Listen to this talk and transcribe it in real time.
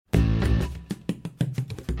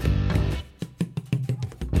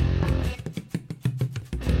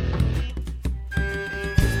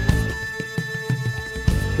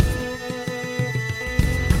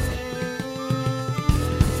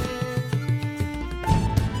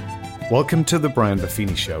Welcome to the Brian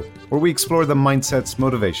Buffini Show, where we explore the mindsets,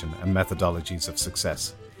 motivation, and methodologies of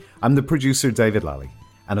success. I'm the producer, David Lally,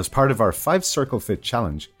 and as part of our 5-Circle Fit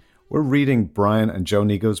Challenge, we're reading Brian and Joe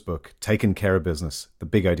Nigo's book, Taking Care of Business, The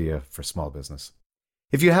Big Idea for Small Business.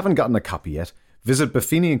 If you haven't gotten a copy yet, visit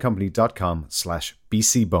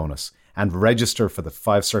buffiniandcompany.com/BCbonus and register for the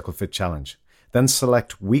 5-Circle Fit Challenge. Then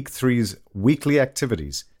select Week 3's weekly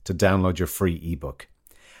activities to download your free ebook.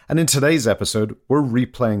 And in today's episode, we're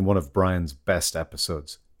replaying one of Brian's best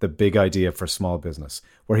episodes, The Big Idea for Small Business,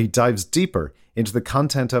 where he dives deeper into the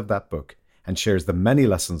content of that book and shares the many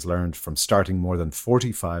lessons learned from starting more than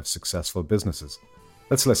 45 successful businesses.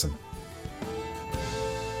 Let's listen.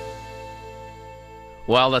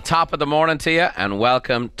 Well, the top of the morning to you, and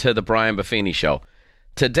welcome to the Brian Buffini Show.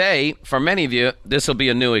 Today, for many of you, this will be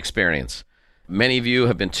a new experience. Many of you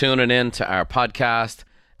have been tuning in to our podcast,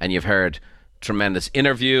 and you've heard tremendous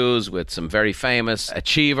interviews with some very famous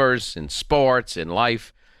achievers in sports, in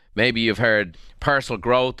life. Maybe you've heard personal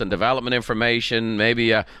growth and development information,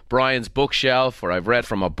 maybe Brian's bookshelf, where I've read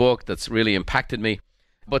from a book that's really impacted me.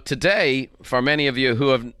 But today, for many of you who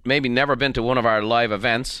have maybe never been to one of our live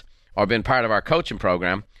events or been part of our coaching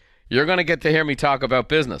program, you're going to get to hear me talk about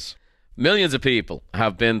business. Millions of people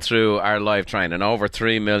have been through our live training, over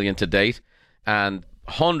 3 million to date, and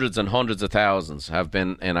hundreds and hundreds of thousands have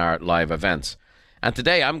been in our live events. And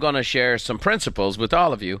today I'm going to share some principles with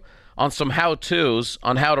all of you on some how-tos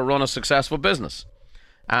on how to run a successful business.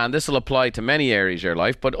 And this will apply to many areas of your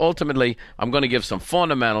life, but ultimately I'm going to give some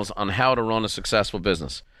fundamentals on how to run a successful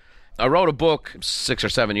business. I wrote a book 6 or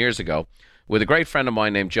 7 years ago with a great friend of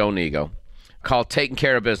mine named Joe Nigo called Taking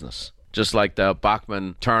Care of Business, just like the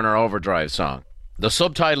Bachman-Turner Overdrive song. The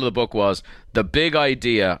subtitle of the book was The Big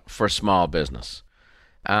Idea for Small Business.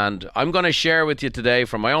 And I'm going to share with you today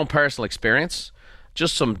from my own personal experience,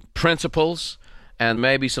 just some principles and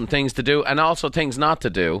maybe some things to do and also things not to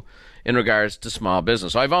do in regards to small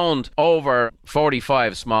business. I've owned over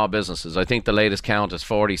 45 small businesses. I think the latest count is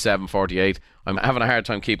 47, 48. I'm having a hard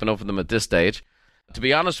time keeping up with them at this stage. To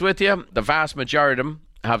be honest with you, the vast majority of them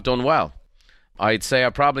have done well. I'd say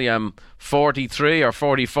I probably am 43 or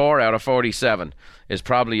 44 out of 47 is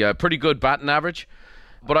probably a pretty good batting average.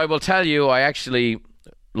 But I will tell you, I actually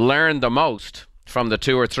learned the most from the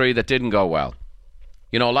 2 or 3 that didn't go well.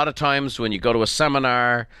 You know, a lot of times when you go to a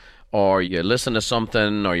seminar or you listen to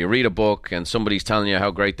something or you read a book and somebody's telling you how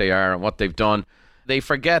great they are and what they've done, they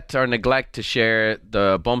forget or neglect to share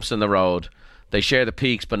the bumps in the road. They share the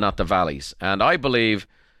peaks but not the valleys. And I believe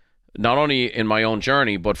not only in my own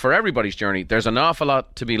journey but for everybody's journey, there's an awful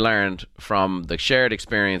lot to be learned from the shared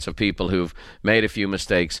experience of people who've made a few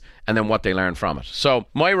mistakes and then what they learn from it. So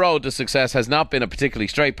my road to success has not been a particularly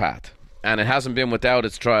straight path. And it hasn't been without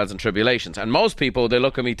its trials and tribulations. And most people, they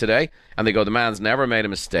look at me today and they go, the man's never made a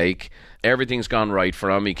mistake. Everything's gone right for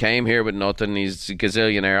him. He came here with nothing. He's a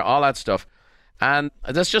gazillionaire, all that stuff. And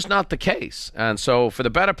that's just not the case. And so for the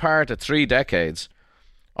better part of 3 decades,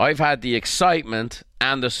 I've had the excitement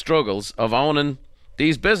and the struggles of owning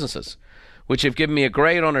these businesses, which have given me a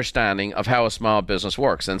great understanding of how a small business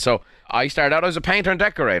works. And so I started out as a painter and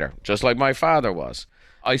decorator, just like my father was.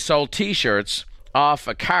 I sold T-shirts off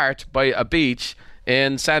a cart by a beach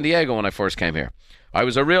in San Diego when I first came here. I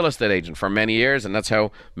was a real estate agent for many years, and that's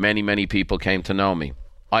how many people came to know me.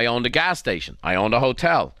 I owned a gas station. I owned a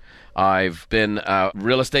hotel. I've been a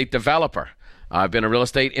real estate developer. I've been a real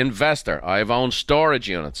estate investor. I've owned storage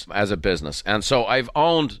units as a business. And so I've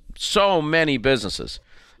owned so many businesses.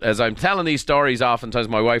 As I'm telling these stories, oftentimes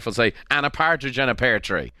my wife will say, and a partridge in a pear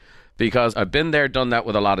tree, because I've been there, done that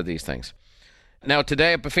with a lot of these things. Now,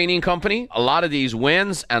 today at Buffini & Company, a lot of these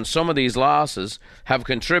wins and some of these losses have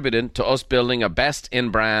contributed to us building a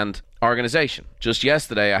best-in-brand organization. Just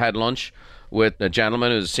yesterday, I had lunch with a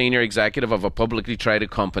gentleman who's a senior executive of a publicly traded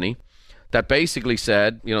company that basically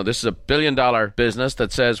said, you know, this is a billion-dollar business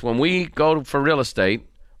that says when we go for real estate,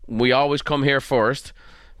 we always come here first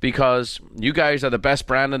because you guys are the best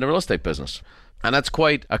brand in the real estate business. And that's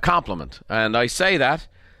quite a compliment. And I say that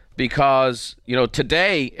because, you know,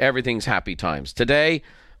 today everything's happy times. Today,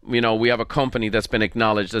 you know, we have a company that's been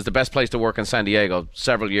acknowledged as the best place to work in San Diego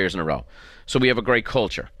several years in a row. So we have a great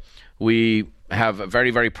culture. We have a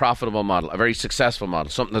very, very profitable model, a very successful model,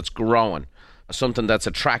 something that's growing, something that's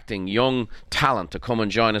attracting young talent to come and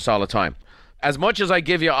join us all the time. As much as I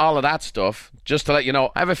give you all of that stuff, just to let you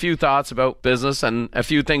know, I have a few thoughts about business and a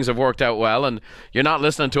few things have worked out well, and you're not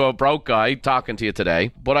listening to a broke guy talking to you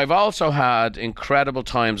today. But I've also had incredible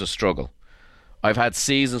times of struggle. I've had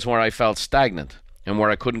seasons where I felt stagnant and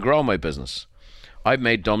where I couldn't grow my business. I've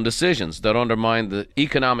made dumb decisions that undermined the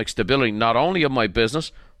economic stability not only of my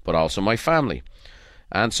business, but also my family.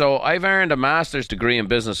 And so I've earned a master's degree in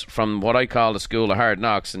business from what I call the School of Hard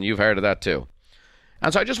Knocks, and you've heard of that too.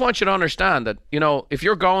 And so I just want you to understand that, if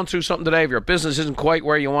you're going through something today, if your business isn't quite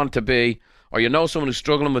where you want it to be, or you know someone who's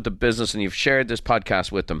struggling with the business and you've shared this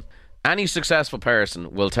podcast with them, any successful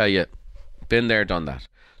person will tell you, been there, done that.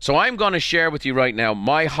 So I'm going to share with you right now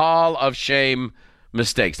my Hall of Shame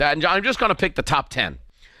mistakes. And I'm just going to pick the top 10.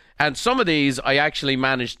 And some of these I actually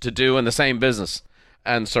managed to do in the same business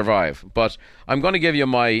and survive. But I'm going to give you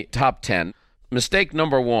my top 10. Mistake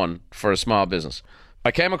number 1 for a small business.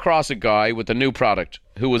 I came across a guy with a new product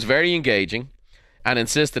who was very engaging and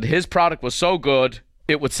insisted his product was so good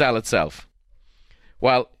it would sell itself.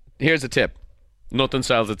 Well, here's a tip. Nothing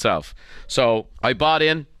sells itself. So I bought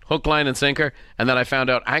in, hook, line, and sinker, and then I found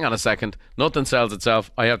out, hang on a second, nothing sells itself.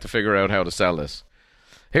 I have to figure out how to sell this.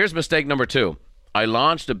 Here's mistake number 2. I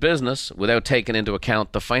launched a business without taking into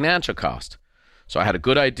account the financial cost. So I had a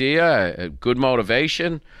good idea, a good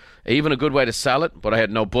motivation, even a good way to sell it, but I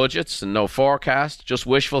had no budgets and no forecast, just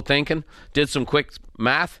wishful thinking, did some quick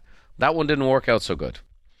math. That one didn't work out so good.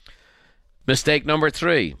 Mistake number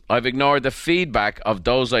 3, I've ignored the feedback of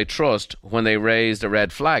those I trust when they raised a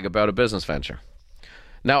red flag about a business venture.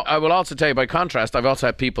 Now, I will also tell you, by contrast, I've also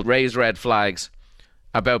had people raise red flags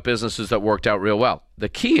about businesses that worked out real well. The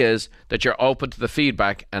key is that you're open to the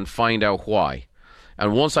feedback and find out why.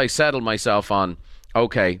 And once I settled myself on,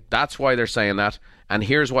 okay, that's why they're saying that, and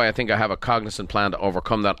here's why I think I have a cognizant plan to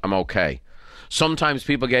overcome that, I'm okay. Sometimes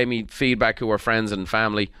people gave me feedback who were friends and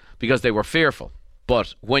family because they were fearful.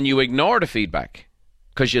 But when you ignore the feedback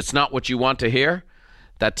because it's not what you want to hear,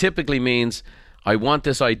 that typically means I want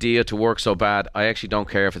this idea to work so bad, I actually don't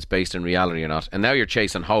care if it's based in reality or not. And now you're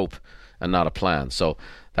chasing hope and not a plan. So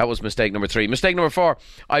that was mistake number 3. Mistake number 4,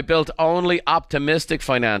 I built only optimistic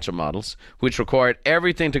financial models, which required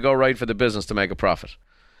everything to go right for the business to make a profit.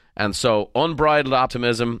 And so unbridled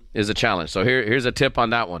optimism is a challenge. So here's a tip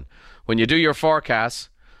on that one. When you do your forecasts,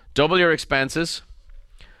 double your expenses,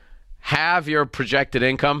 halve your projected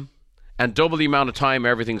income, and double the amount of time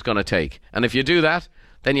everything's going to take. And if you do that,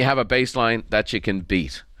 then you have a baseline that you can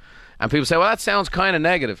beat. And people say, well, that sounds kind of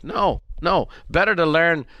negative. No. Better to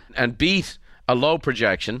learn and beat a low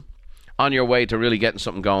projection on your way to really getting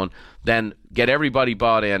something going than get everybody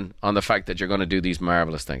bought in on the fact that you're going to do these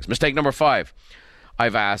marvelous things. Mistake number 5,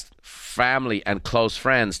 I've asked family and close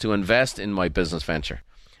friends to invest in my business venture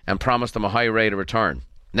and promised them a high rate of return.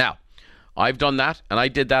 Now, I've done that, and I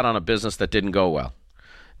did that on a business that didn't go well.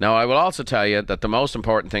 Now, I will also tell you that the most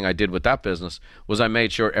important thing I did with that business was I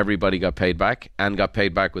made sure everybody got paid back and got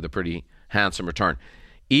paid back with a pretty handsome return.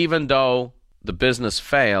 Even though the business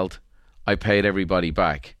failed, I paid everybody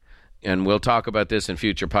back. And we'll talk about this in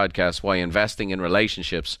future podcasts, why investing in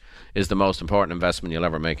relationships is the most important investment you'll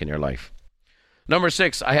ever make in your life. Number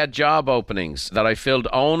 6, I had job openings that I filled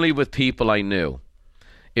only with people I knew.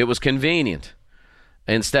 It was convenient.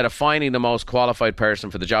 Instead of finding the most qualified person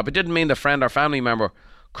for the job, it didn't mean the friend or family member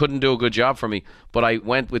couldn't do a good job for me, but I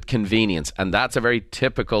went with convenience. And that's a very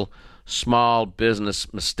typical small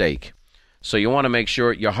business mistake. So you want to make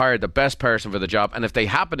sure you hire the best person for the job. And if they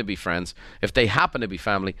happen to be friends, if they happen to be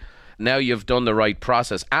family, now you've done the right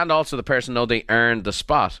process. And also the person know they earned the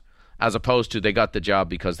spot as opposed to they got the job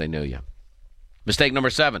because they knew you. Mistake number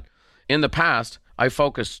 7. In the past, I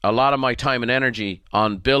focused a lot of my time and energy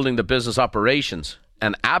on building the business operations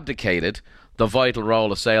and abdicated the vital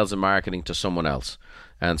role of sales and marketing to someone else.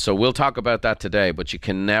 And so we'll talk about that today, but you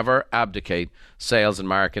can never abdicate sales and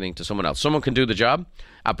marketing to someone else. Someone can do the job.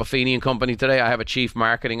 At Buffini & Company today, I have a chief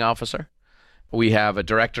marketing officer. We have a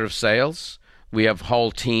director of sales. We have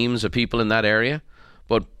whole teams of people in that area.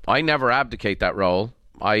 But I never abdicate that role.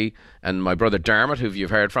 I and my brother Dermot, who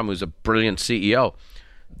you've heard from, who's a brilliant CEO,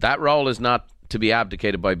 that role is not to be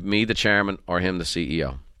abdicated by me, the chairman, or him, the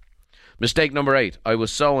CEO. Mistake number 8, I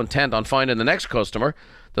was so intent on finding the next customer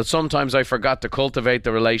that sometimes I forgot to cultivate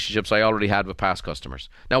the relationships I already had with past customers.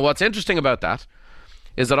 Now, what's interesting about that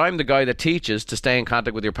is that I'm the guy that teaches to stay in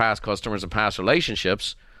contact with your past customers and past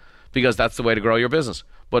relationships because that's the way to grow your business.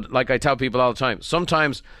 But like I tell people all the time,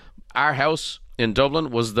 sometimes our house in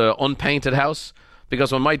Dublin was the unpainted house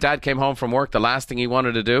because when my dad came home from work, the last thing he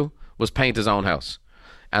wanted to do was paint his own house.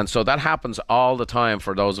 And so that happens all the time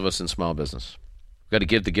for those of us in small business. We've got to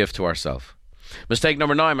give the gift to ourselves. Mistake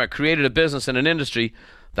number 9, I created a business in an industry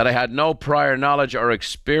that I had no prior knowledge or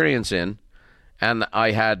experience in, and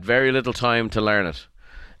I had very little time to learn it.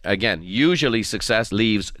 Again, usually success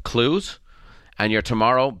leaves clues, and your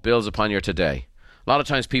tomorrow builds upon your today. A lot of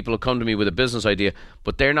times people will come to me with a business idea,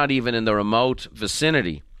 but they're not even in the remote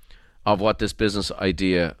vicinity of what this business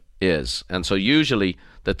idea is. And so usually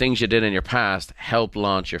the things you did in your past help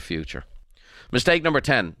launch your future. Mistake number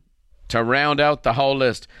 10, to round out the whole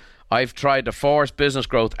list, I've tried to force business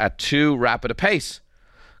growth at too rapid a pace,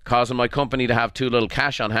 causing my company to have too little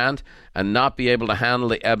cash on hand and not be able to handle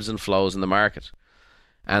the ebbs and flows in the market.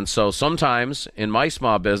 And so sometimes in my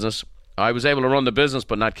small business, I was able to run the business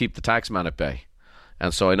but not keep the tax man at bay.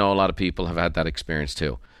 And so I know a lot of people have had that experience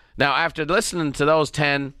too. Now, after listening to those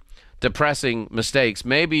 10 depressing mistakes,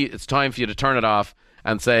 maybe it's time for you to turn it off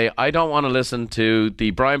and say, I don't want to listen to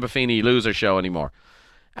the Brian Buffini Loser Show anymore.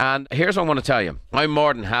 And here's what I want to tell you. I'm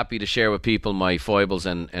more than happy to share with people my foibles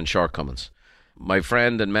and shortcomings. My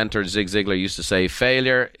friend and mentor Zig Ziglar used to say,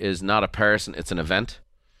 failure is not a person, it's an event.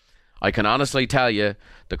 I can honestly tell you,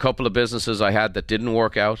 the couple of businesses I had that didn't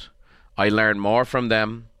work out, I learned more from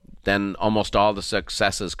them than almost all the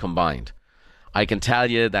successes combined. I can tell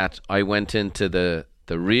you that I went into the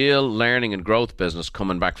real learning and growth business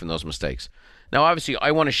coming back from those mistakes. Now, obviously,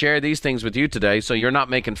 I want to share these things with you today so you're not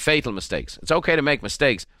making fatal mistakes. It's okay to make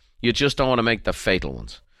mistakes. You just don't want to make the fatal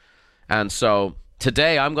ones. And so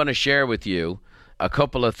today I'm going to share with you a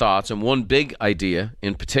couple of thoughts and one big idea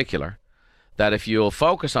in particular that if you'll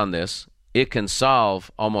focus on this, it can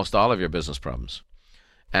solve almost all of your business problems.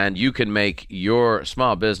 And you can make your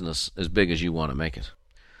small business as big as you want to make it.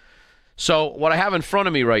 So what I have in front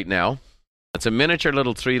of me right now, it's a miniature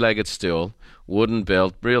little three-legged stool, wooden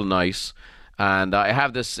built, real nice. And I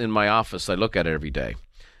have this in my office. I look at it every day.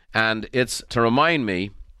 And it's to remind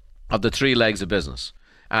me of the three legs of business.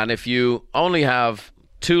 And if you only have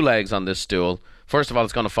two legs on this stool, first of all,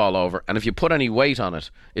 it's going to fall over. And if you put any weight on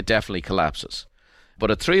it, it definitely collapses.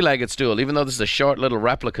 But a three-legged stool, even though this is a short little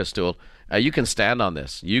replica stool, you can stand on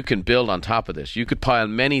this. You can build on top of this. You could pile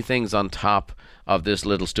many things on top of this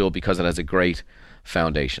little stool because it has a great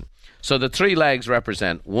foundation. So the three legs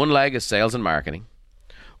represent, one leg is sales and marketing,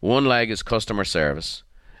 one leg is customer service,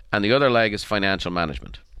 and the other leg is financial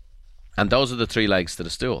management. And those are the three legs to the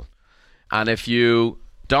stool. And if you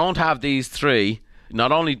don't have these three,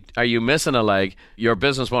 not only are you missing a leg, your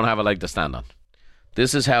business won't have a leg to stand on.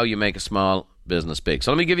 This is how you make a small business big.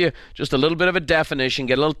 So let me give you just a little bit of a definition,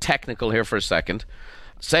 get a little technical here for a second.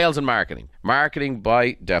 Sales and marketing. Marketing,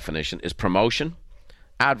 by definition, is promotion,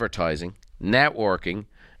 advertising, networking,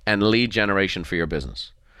 and lead generation for your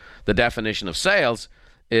business. The definition of sales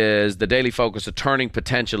is the daily focus of turning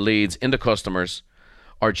potential leads into customers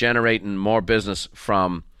or generating more business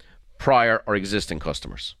from prior or existing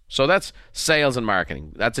customers. So that's sales and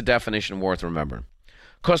marketing. That's a definition worth remembering.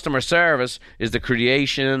 Customer service is the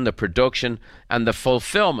creation, the production, and the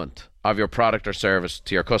fulfillment of your product or service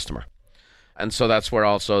to your customer. And so that's where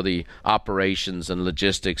also the operations and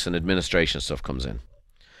logistics and administration stuff comes in.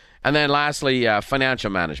 And then lastly,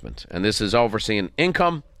 financial management. And this is overseeing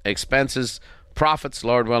income, expenses, profits,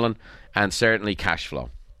 Lord willing, and certainly cash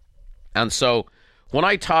flow. And so when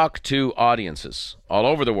I talk to audiences all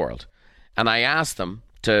over the world and I ask them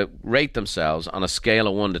to rate themselves on a scale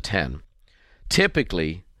of 1 to 10,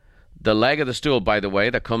 typically the leg of the stool, by the way,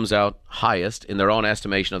 that comes out highest in their own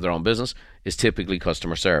estimation of their own business is typically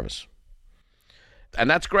customer service. And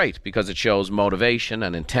that's great because it shows motivation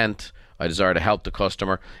and intent, a desire to help the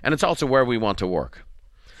customer, and it's also where we want to work.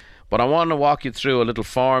 But I want to walk you through a little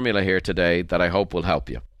formula here today that I hope will help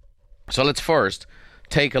you. So let's first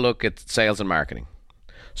take a look at sales and marketing.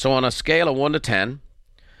 So on a scale of 1 to 10,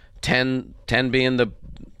 10 being the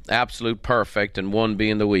absolute perfect and 1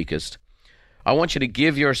 being the weakest, I want you to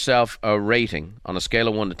give yourself a rating on a scale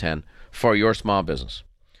of 1 to 10 for your small business,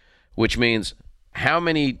 which means how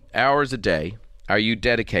many hours a day are you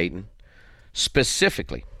dedicating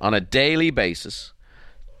specifically on a daily basis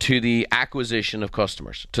to the acquisition of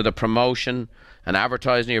customers, to the promotion and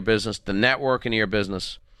advertising of your business, the networking of your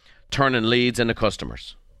business, turning leads into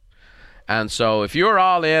customers. And so if you're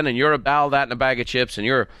all in and you're all that in a bag of chips and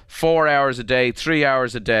you're 4 hours a day, 3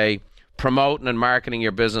 hours a day promoting and marketing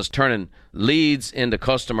your business, turning leads into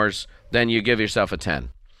customers, then you give yourself a 10.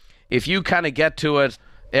 If you kind of get to it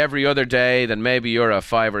every other day, then maybe you're a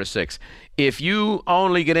 5 or a 6. If you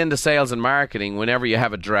only get into sales and marketing whenever you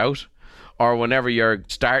have a drought or whenever you're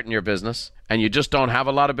starting your business and you just don't have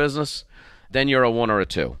a lot of business, then you're a 1 or a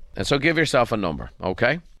 2. And so give yourself a number,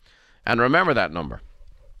 okay? And remember that number.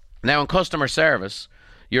 Now in customer service,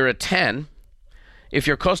 you're a 10 if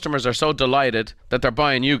your customers are so delighted that they're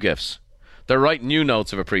buying you gifts. They're writing you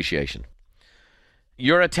notes of appreciation.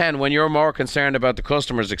 You're a 10 when you're more concerned about the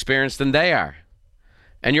customer's experience than they are.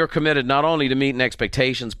 And you're committed not only to meeting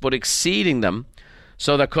expectations, but exceeding them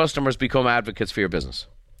so that customers become advocates for your business.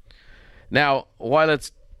 Now, while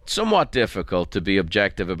it's somewhat difficult to be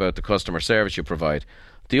objective about the customer service you provide,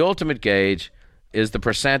 the ultimate gauge is the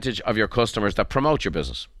percentage of your customers that promote your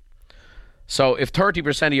business. So if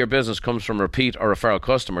 30% of your business comes from repeat or referral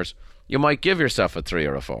customers, you might give yourself a 3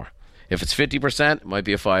 or a 4. If it's 50%, it might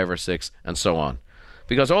be a 5 or 6, and so on.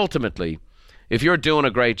 Because ultimately, if you're doing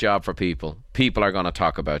a great job for people, people are going to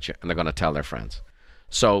talk about you and they're going to tell their friends.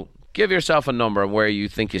 So give yourself a number where you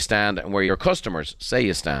think you stand and where your customers say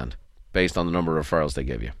you stand based on the number of referrals they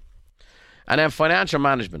give you. And then financial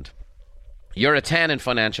management. You're a 10 in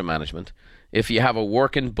financial management if you have a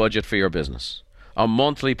working budget for your business, a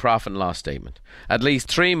monthly profit and loss statement, at least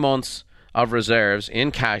 3 months of reserves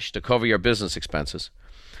in cash to cover your business expenses.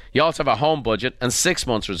 You also have a home budget and 6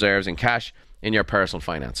 months reserves in cash in your personal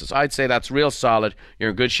finances. I'd say that's real solid. You're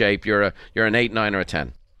in good shape. You're an 8, 9, or a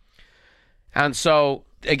 10. And so,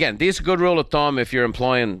 again, this is a good rule of thumb if you're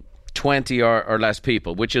employing 20 or less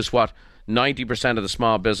people, which is what 90% of the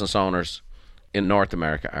small business owners in North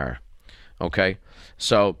America are. Okay?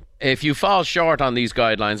 So if you fall short on these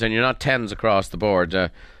guidelines and you're not 10s across the board,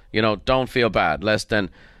 don't feel bad. Less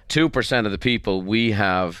than 2% of the people we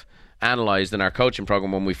have analyzed in our coaching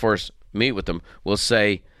program when we first meet with them will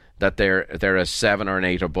say that they're a 7 or an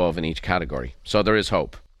 8 above in each category. So there is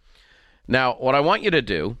hope. Now, what I want you to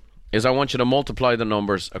do is I want you to multiply the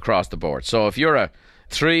numbers across the board. So if you're a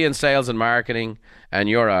 3 in sales and marketing, and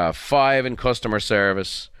you're a 5 in customer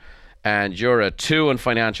service, and you're a 2 in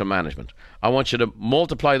financial management, I want you to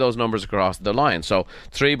multiply those numbers across the line. So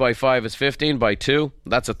 3 by 5 is 15, by 2,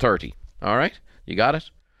 that's a 30. All right? You got it?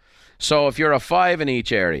 So if you're a 5 in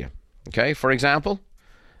each area, okay, for example,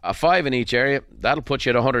 a 5 in each area, that'll put you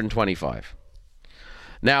at 125.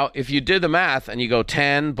 Now, if you did the math and you go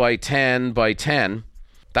 10 by 10 by 10,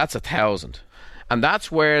 that's 1,000. And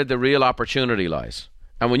that's where the real opportunity lies.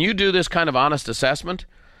 And when you do this kind of honest assessment,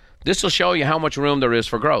 this will show you how much room there is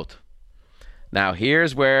for growth. Now,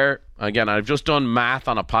 here's where, again, I've just done math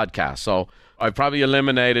on a podcast, so I've probably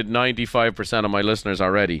eliminated 95% of my listeners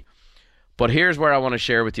already. But here's where I want to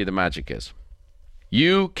share with you the magic is.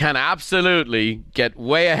 You can absolutely get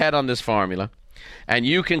way ahead on this formula, and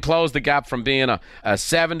you can close the gap from being a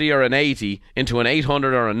 70 or an 80 into an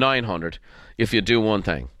 800 or a 900 if you do one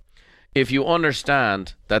thing. If you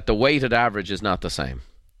understand that the weighted average is not the same.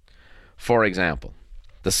 For example,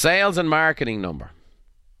 the sales and marketing number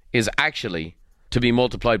is actually to be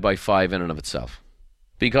multiplied by 5 in and of itself.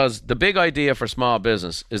 Because the big idea for small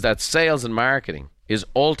business is that sales and marketing is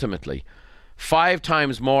ultimately 5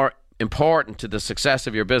 times more important to the success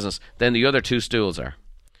of your business than the other 2 stools are.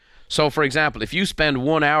 So, for example, if you spend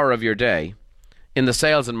 1 hour of your day in the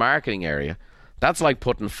sales and marketing area, that's like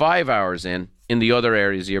putting 5 hours in the other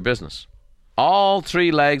areas of your business. All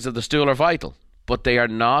 3 legs of the stool are vital, but they are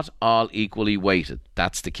not all equally weighted.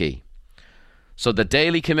 That's the key. So the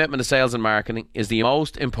daily commitment to sales and marketing is the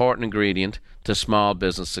most important ingredient to small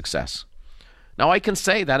business success. Now, I can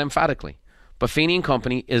say that emphatically. Buffini &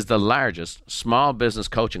 Company is the largest small business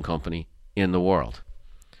coaching company in the world.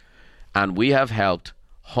 And we have helped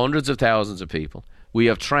hundreds of thousands of people. We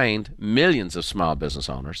have trained millions of small business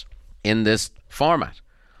owners in this format.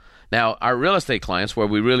 Now, our real estate clients, where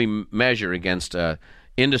we really measure against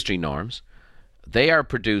industry norms, they are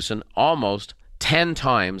producing almost 10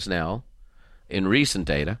 times now, in recent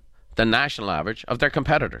data, the national average of their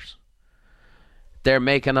competitors. They're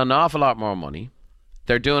making an awful lot more money.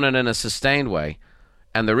 They're doing it in a sustained way.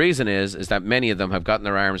 And the reason is that many of them have gotten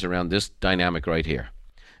their arms around this dynamic right here.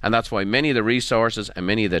 And that's why many of the resources and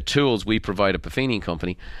many of the tools we provide at Buffini &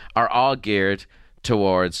 Company are all geared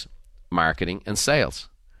towards marketing and sales.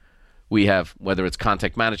 We have, whether it's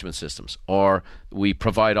contact management systems, or we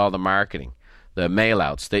provide all the marketing, the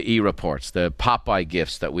mail-outs, the e-reports, the pop-by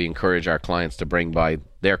gifts that we encourage our clients to bring by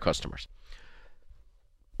their customers.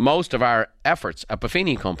 Most of our efforts at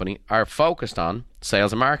Buffini & Company are focused on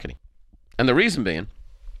sales and marketing. And the reason being,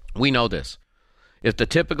 we know this. If the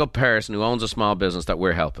typical person who owns a small business that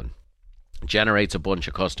we're helping generates a bunch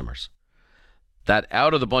of customers, that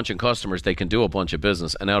out of the bunch of customers, they can do a bunch of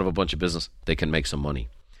business, and out of a bunch of business, they can make some money.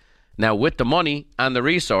 Now, with the money and the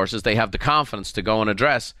resources, they have the confidence to go and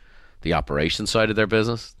address the operations side of their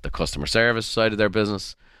business, the customer service side of their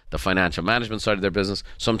business, the financial management side of their business.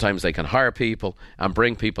 Sometimes they can hire people and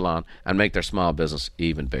bring people on and make their small business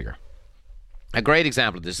even bigger. A great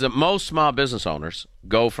example of this is that most small business owners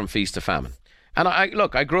go from feast to famine. And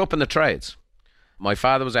I grew up in the trades. My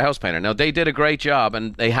father was a house painter. Now, they did a great job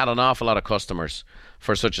and they had an awful lot of customers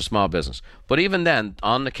for such a small business. But even then,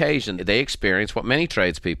 on occasion, they experience what many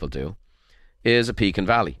tradespeople do, is a peak and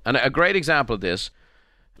valley. And a great example of this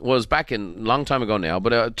was back in, a long time ago now,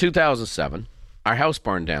 but 2007, our house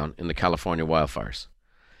burned down in the California wildfires.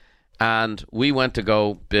 And we went to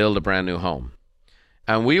go build a brand new home.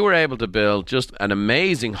 And we were able to build just an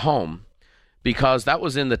amazing home because that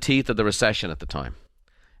was in the teeth of the recession at the time.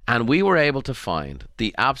 And we were able to find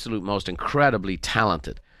the absolute most incredibly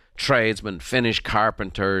talented tradesmen, finish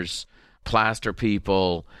carpenters, plaster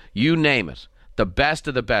people, you name it. The best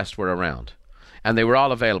of the best were around. And they were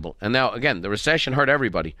all available. And now, again, the recession hurt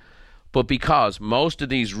everybody. But because most of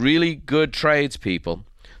these really good tradespeople,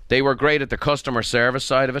 they were great at the customer service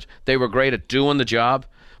side of it. They were great at doing the job,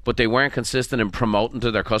 but they weren't consistent in promoting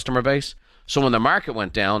to their customer base. So when the market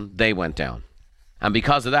went down, they went down. And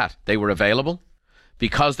because of that, they were available.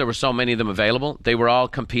 Because there were so many of them available, they were all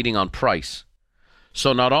competing on price.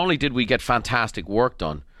 So not only did we get fantastic work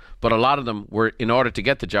done, but a lot of them were, in order to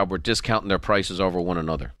get the job, were discounting their prices over one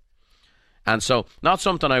another. And so, not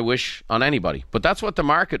something I wish on anybody, but that's what the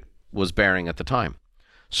market was bearing at the time.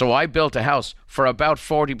 So I built a house for about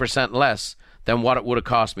 40% less than what it would have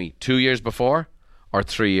cost me 2 years before or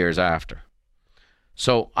 3 years after.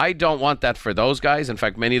 So I don't want that for those guys. In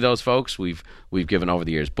fact, many of those folks we've given over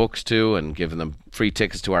the years books to and given them free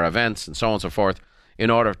tickets to our events and so on and so forth in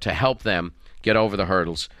order to help them get over the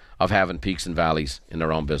hurdles of having peaks and valleys in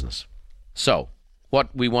their own business. So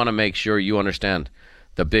what we want to make sure you understand,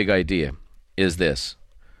 the big idea is this.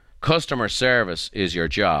 Customer service is your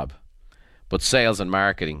job, but sales and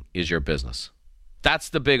marketing is your business. That's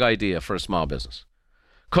the big idea for a small business.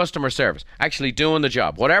 Customer service, actually doing the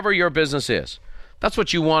job, whatever your business is. That's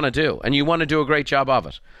what you want to do, and you want to do a great job of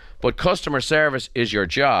it. But customer service is your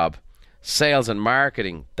job. Sales and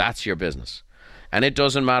marketing, that's your business. And it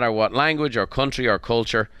doesn't matter what language or country or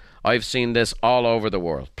culture. I've seen this all over the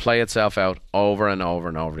world play itself out over and over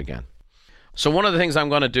and over again. So one of the things I'm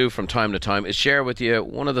going to do from time to time is share with you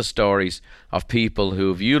one of the stories of people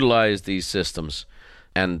who've utilized these systems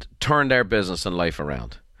and turned their business and life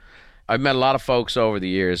around. I've met a lot of folks over the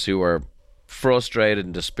years who are frustrated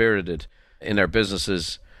and dispirited in their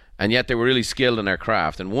businesses, and yet they were really skilled in their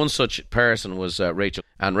craft. And one such person was Rachel.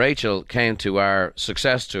 And Rachel came to our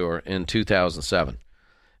success tour in 2007.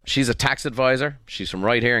 She's a tax advisor. She's from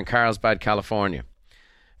right here in Carlsbad, California.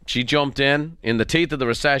 She jumped in the teeth of the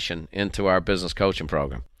recession into our business coaching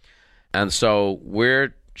program. And so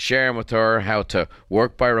we're sharing with her how to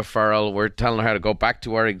work by referral. We're telling her how to go back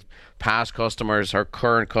to her past customers, her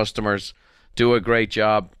current customers, do a great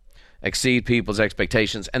job, exceed people's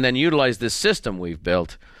expectations, and then utilize this system we've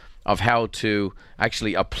built of how to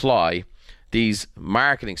actually apply these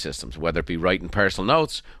marketing systems, whether it be writing personal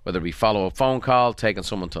notes, whether it be follow-up phone call, taking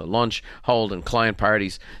someone to lunch, holding client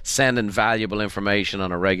parties, sending valuable information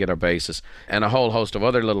on a regular basis, and a whole host of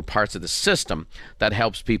other little parts of the system that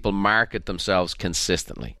helps people market themselves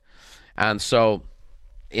consistently. And so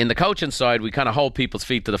in the coaching side, we kind of hold people's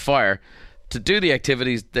feet to the fire to do the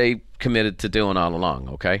activities they committed to doing all along,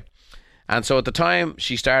 okay? And so at the time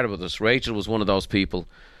she started with us, Rachel was one of those people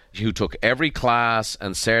who took every class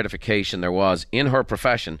and certification there was in her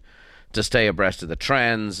profession to stay abreast of the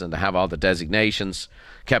trends and to have all the designations,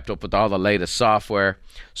 kept up with all the latest software.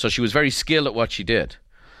 So she was very skilled at what she did.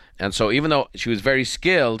 And so even though she was very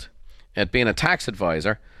skilled at being a tax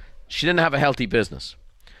advisor, she didn't have a healthy business.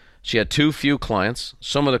 She had too few clients.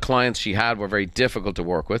 Some of the clients she had were very difficult to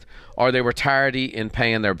work with, or they were tardy in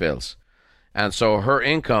paying their bills. And so her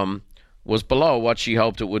income was below what she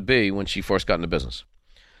hoped it would be when she first got into business.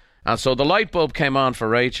 And so the light bulb came on for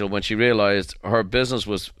Rachel when she realized her business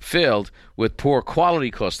was filled with poor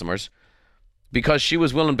quality customers because she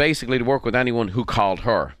was willing basically to work with anyone who called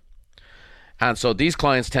her. And so these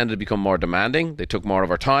clients tended to become more demanding. They took more of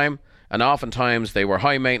her time. And oftentimes they were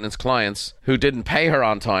high maintenance clients who didn't pay her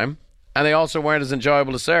on time. And they also weren't as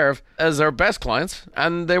enjoyable to serve as her best clients.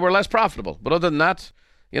 And they were less profitable. But other than that,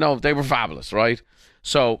 they were fabulous, right?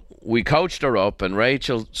 So we coached her up, and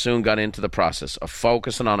Rachel soon got into the process of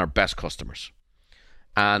focusing on her best customers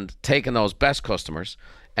and taking those best customers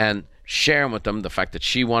and sharing with them the fact that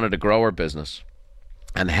she wanted to grow her business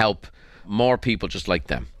and help more people just like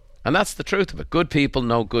them. And that's the truth of it. Good people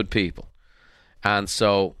know good people. And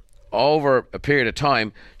so over a period of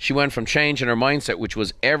time, she went from changing her mindset, which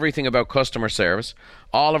was everything about customer service.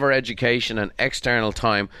 All of her education and external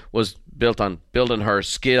time was built on building her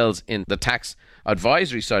skills in the tax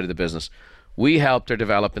advisory side of the business. We helped her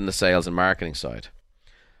develop in the sales and marketing side.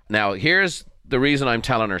 Now, here's the reason I'm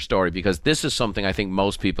telling her story, because this is something I think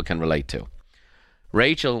most people can relate to.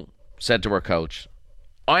 Rachel said to her coach,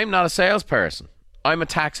 I'm not a salesperson. I'm a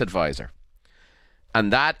tax advisor.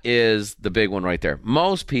 And that is the big one right there.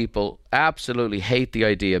 Most people absolutely hate the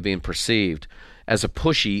idea of being perceived as a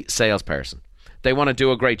pushy salesperson. They want to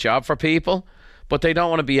do a great job for people, but they don't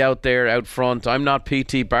want to be out there, out front. I'm not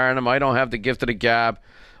P.T. Barnum. I don't have the gift of the gab.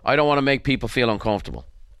 I don't want to make people feel uncomfortable.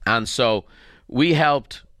 And so we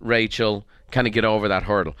helped Rachel kind of get over that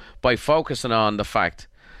hurdle by focusing on the fact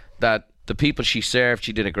that the people she served,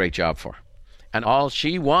 she did a great job for. And all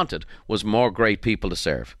she wanted was more great people to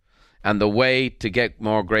serve. And the way to get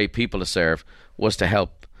more great people to serve was to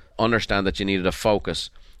help understand that you needed a focus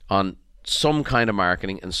on some kind of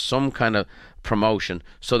marketing and some kind of promotion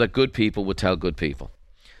so that good people would tell good people.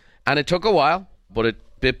 And it took a while, but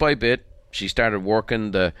bit by bit, she started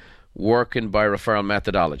working by referral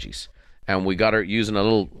methodologies. And we got her using a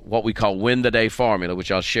little, what we call win the day formula,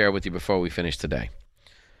 which I'll share with you before we finish today.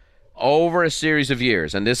 Over a series of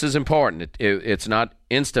years, and this is important, it's not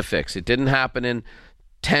insta-fix. It didn't happen in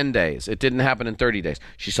 10 days. It didn't happen in 30 days.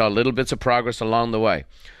 She saw little bits of progress along the way.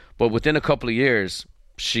 But within a couple of years,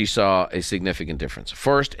 she saw a significant difference.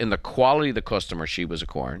 First, in the quality of the customer she was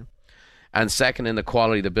acquiring, and second, in the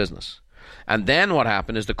quality of the business. And then what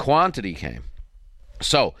happened is the quantity came.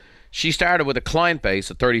 So she started with a client base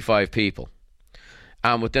of 35 people.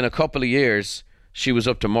 And within a couple of years, she was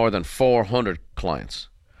up to more than 400 clients.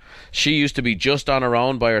 She used to be just on her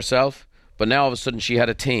own by herself, but now all of a sudden she had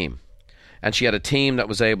a team. And she had a team that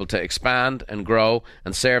was able to expand and grow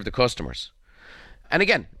and serve the customers. And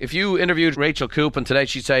again, if you interviewed Rachel Coupon today,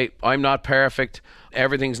 she'd say, I'm not perfect.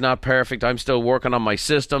 Everything's not perfect. I'm still working on my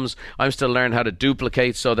systems. I'm still learning how to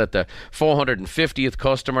duplicate so that the 450th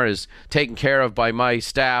customer is taken care of by my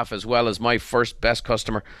staff as well as my first best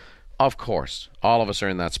customer. Of course, all of us are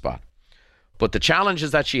in that spot. But the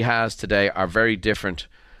challenges that she has today are very different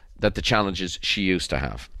than the challenges she used to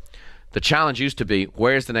have. The challenge used to be,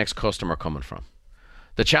 where's the next customer coming from?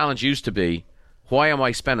 The challenge used to be, why am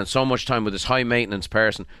I spending so much time with this high maintenance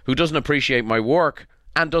person who doesn't appreciate my work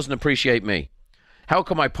and doesn't appreciate me? How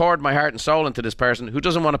come I poured my heart and soul into this person who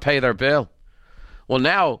doesn't want to pay their bill? Well,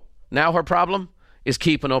 now her problem is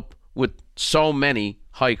keeping up with so many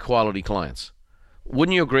high quality clients.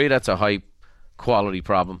 Wouldn't you agree that's a high quality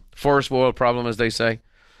problem? First world problem, as they say.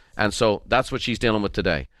 And so that's what she's dealing with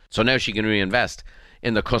today. So now she can reinvest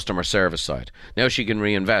in the customer service side. Now she can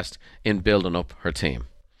reinvest in building up her team.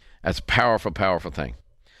 That's a powerful, powerful thing.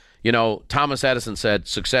 You know, Thomas Edison said,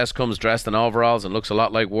 success comes dressed in overalls and looks a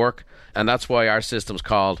lot like work. And that's why our system's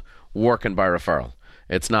called working by referral.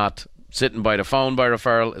 It's not sitting by the phone by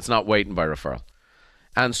referral. It's not waiting by referral.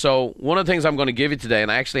 And so one of the things I'm going to give you today,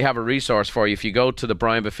 and I actually have a resource for you. If you go to the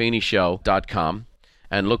BrianBuffiniShow.com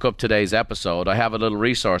and look up today's episode, I have a little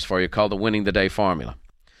resource for you called the Winning the Day Formula.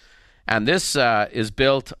 And this is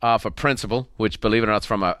built off a principle, which, believe it or not, is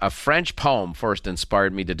from a French poem first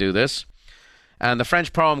inspired me to do this. And the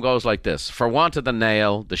French poem goes like this. For want of the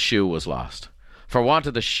nail, the shoe was lost. For want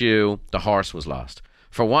of the shoe, the horse was lost.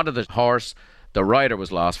 For want of the horse, the rider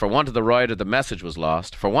was lost. For want of the rider, the message was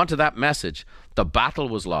lost. For want of that message, the battle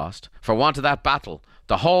was lost. For want of that battle,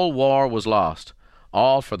 the whole war was lost.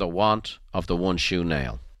 All for the want of the one shoe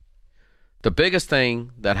nail. The biggest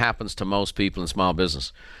thing that happens to most people in small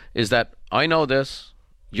business is that, I know this,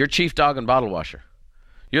 you're chief dog and bottle washer.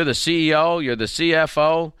 You're the CEO, you're the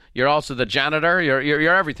CFO, you're also the janitor,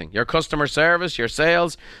 you're everything. Your customer service, your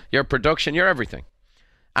sales, your production, you're everything.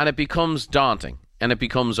 And it becomes daunting and it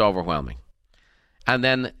becomes overwhelming. And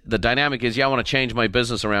then the dynamic is, I want to change my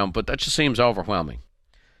business around, but that just seems overwhelming.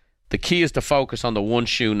 The key is to focus on the one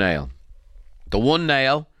shoe nail. The one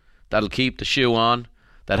nail that'll keep the shoe on,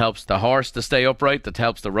 that helps the horse to stay upright, that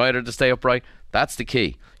helps the rider to stay upright. That's the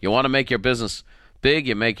key. You want to make your business big,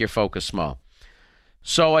 you make your focus small.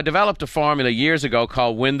 So I developed a formula years ago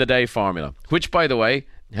called Win the Day Formula, which, by the way,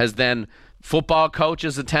 has then football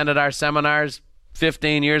coaches attended our seminars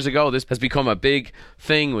 15 years ago. This has become a big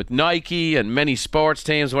thing with Nike and many sports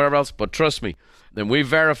teams, whatever else. But trust me, then we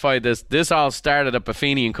verified this. This all started at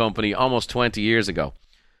Buffini & Company almost 20 years ago.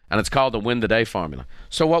 And it's called the Win the Day Formula.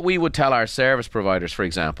 So what we would tell our service providers, for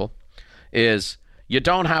example, is you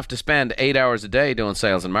don't have to spend 8 hours a day doing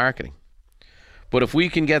sales and marketing. But if we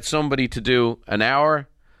can get somebody to do an hour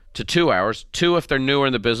to 2 hours, 2 if they're newer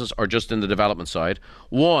in the business or just in the development side,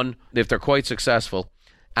 1 if they're quite successful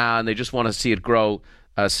and they just want to see it grow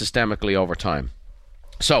systemically over time.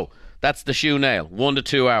 So that's the shoe nail, 1 to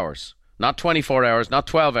 2 hours. Not 24 hours, not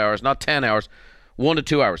 12 hours, not 10 hours, 1 to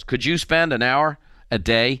 2 hours. Could you spend an hour a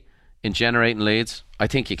day in generating leads? I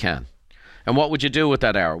think you can. And what would you do with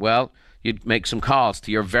that hour? Well, you'd make some calls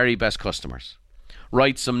to your very best customers.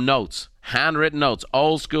 Write some notes, handwritten notes,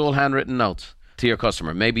 old school handwritten notes to your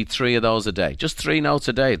customer. Maybe 3 of those a day. Just 3 notes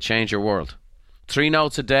a day. It'll change your world. 3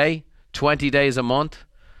 notes a day, 20 days a month.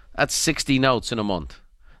 That's 60 notes in a month.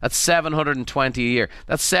 That's 720 a year.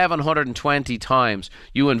 That's 720 times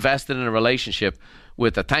you invested in a relationship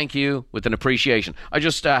with a thank you, with an appreciation. I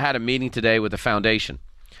just had a meeting today with the foundation.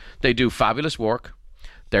 They do fabulous work.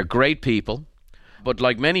 They're great people. But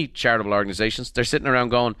like many charitable organizations, they're sitting around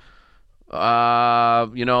going,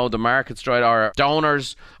 the market's dried, our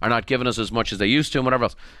donors are not giving us as much as they used to, and whatever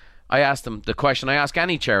else. I asked them the question I ask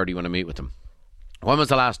any charity when I meet with them. When was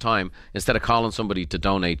the last time, instead of calling somebody to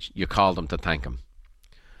donate, you called them to thank them?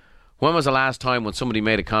 When was the last time when somebody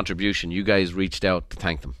made a contribution, you guys reached out to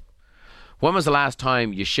thank them? When was the last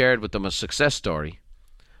time you shared with them a success story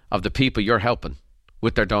of the people you're helping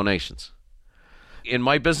with their donations? In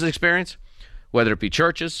my business experience, whether it be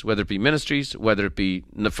churches, whether it be ministries, whether it be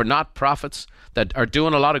for not-profits that are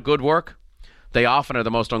doing a lot of good work, they often are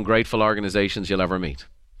the most ungrateful organizations you'll ever meet.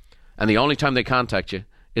 And the only time they contact you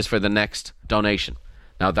is for the next donation.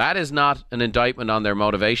 Now, that is not an indictment on their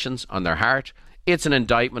motivations, on their heart. It's an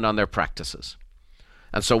indictment on their practices.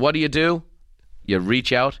 And so what do? You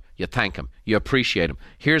reach out, you thank them, you appreciate them.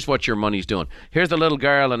 Here's what your money's doing. Here's the little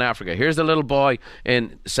girl in Africa. Here's the little boy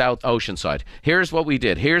in South Oceanside. Here's what we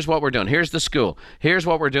did. Here's what we're doing. Here's the school. Here's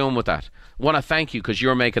what we're doing with that. I want to thank you because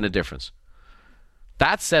you're making a difference.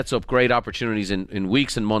 That sets up great opportunities in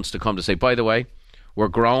weeks and months to come to say, by the way, we're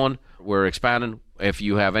growing, we're expanding. If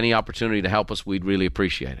you have any opportunity to help us, we'd really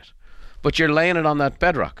appreciate it. But you're laying it on that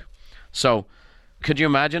bedrock. So could you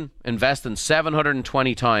imagine investing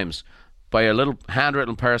 720 times by a little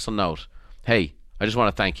handwritten personal note? Hey, I just want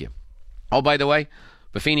to thank you. Oh, by the way,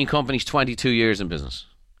 Buffini Company's 22 years in business.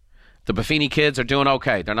 The Buffini kids are doing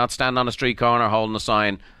okay. They're not standing on a street corner holding a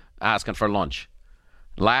sign asking for lunch.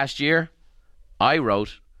 Last year, I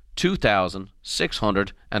wrote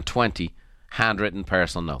 2,620 handwritten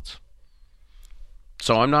personal notes.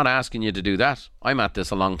 So I'm not asking you to do that. I'm at this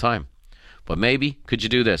a long time. But maybe, could you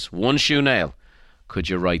do this? One shoe nail. Could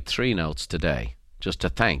you write 3 notes today just to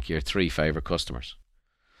thank your 3 favorite customers?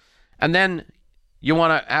 And then you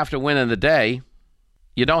want to, after winning the day,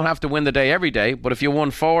 you don't have to win the day every day, but if you won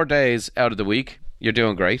 4 days out of the week, you're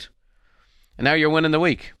doing great. And now you're winning the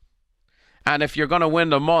week. And if you're going to win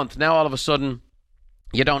the month, now all of a sudden,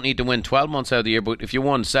 you don't need to win 12 months out of the year, but if you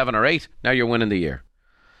won 7 or 8, now you're winning the year.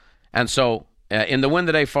 And so in the Win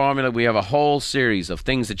the Day formula, we have a whole series of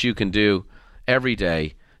things that you can do every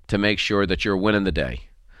day to make sure that you're winning the day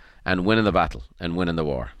and winning the battle and winning the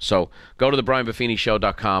war. So go to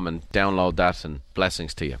thebrianbuffinishow.com and download that, and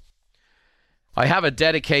blessings to you. I have a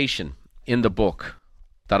dedication in the book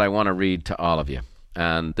that I want to read to all of you.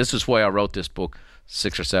 And this is why I wrote this book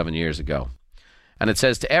 6 or 7 years ago. And it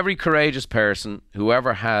says, to every courageous person who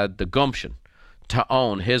ever had the gumption to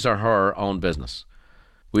own his or her own business,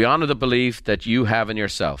 we honor the belief that you have in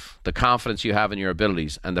yourself, the confidence you have in your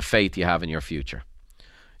abilities, and the faith you have in your future.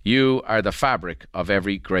 You are the fabric of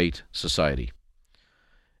every great society.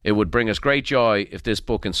 It would bring us great joy if this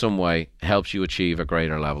book in some way helps you achieve a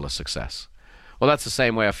greater level of success. Well, that's the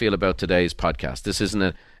same way I feel about today's podcast. This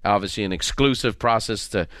isn't obviously an exclusive process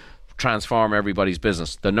to transform everybody's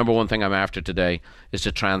business. The number one thing I'm after today is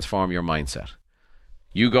to transform your mindset.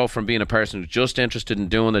 You go from being a person who's just interested in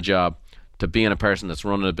doing the job to being a person that's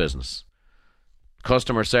running a business.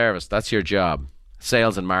 Customer service, that's your job.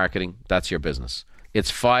 Sales and marketing, that's your business. It's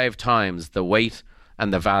 5 times the weight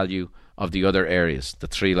and the value of the other areas, the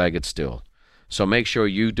 3-legged stool. So make sure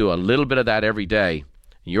you do a little bit of that every day.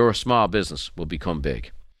 Your small business will become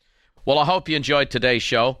big. Well, I hope you enjoyed today's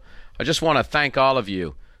show. I just want to thank all of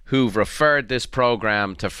you who've referred this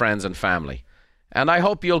program to friends and family. And I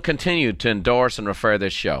hope you'll continue to endorse and refer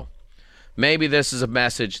this show. Maybe this is a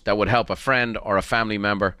message that would help a friend or a family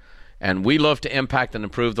member, and we love to impact and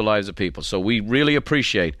improve the lives of people. So we really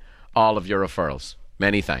appreciate all of your referrals.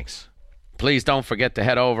 Many thanks. Please don't forget to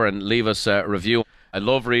head over and leave us a review. I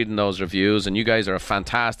love reading those reviews, and you guys are a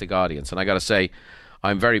fantastic audience. And I got to say,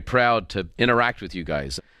 I'm very proud to interact with you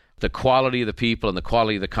guys. The quality of the people and the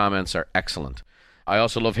quality of the comments are excellent. I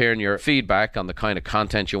also love hearing your feedback on the kind of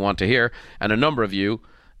content you want to hear. And a number of you,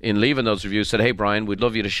 in leaving those reviews, said, hey, Brian, we'd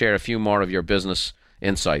love you to share a few more of your business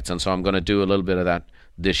insights. And so I'm going to do a little bit of that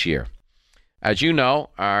this year. As you know,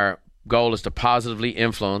 our goal is to positively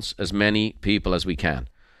influence as many people as we can.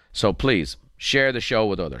 So please, share the show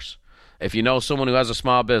with others. If you know someone who has a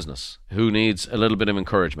small business who needs a little bit of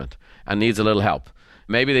encouragement and needs a little help,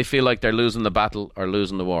 maybe they feel like they're losing the battle or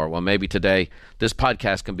losing the war. Well, maybe today this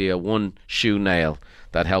podcast can be a one-shoe nail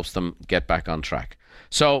that helps them get back on track.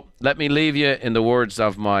 So let me leave you in the words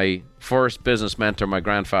of my first business mentor, my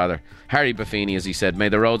grandfather, Harry Buffini, as he said, may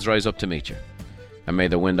the roads rise up to meet you, and may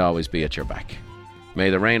the wind always be at your back. May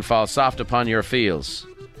the rain fall soft upon your fields,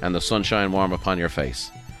 and the sunshine warm upon your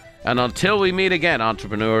face. And until we meet again,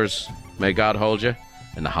 entrepreneurs, may God hold you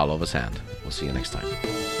in the hollow of his hand. We'll see you next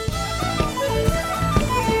time.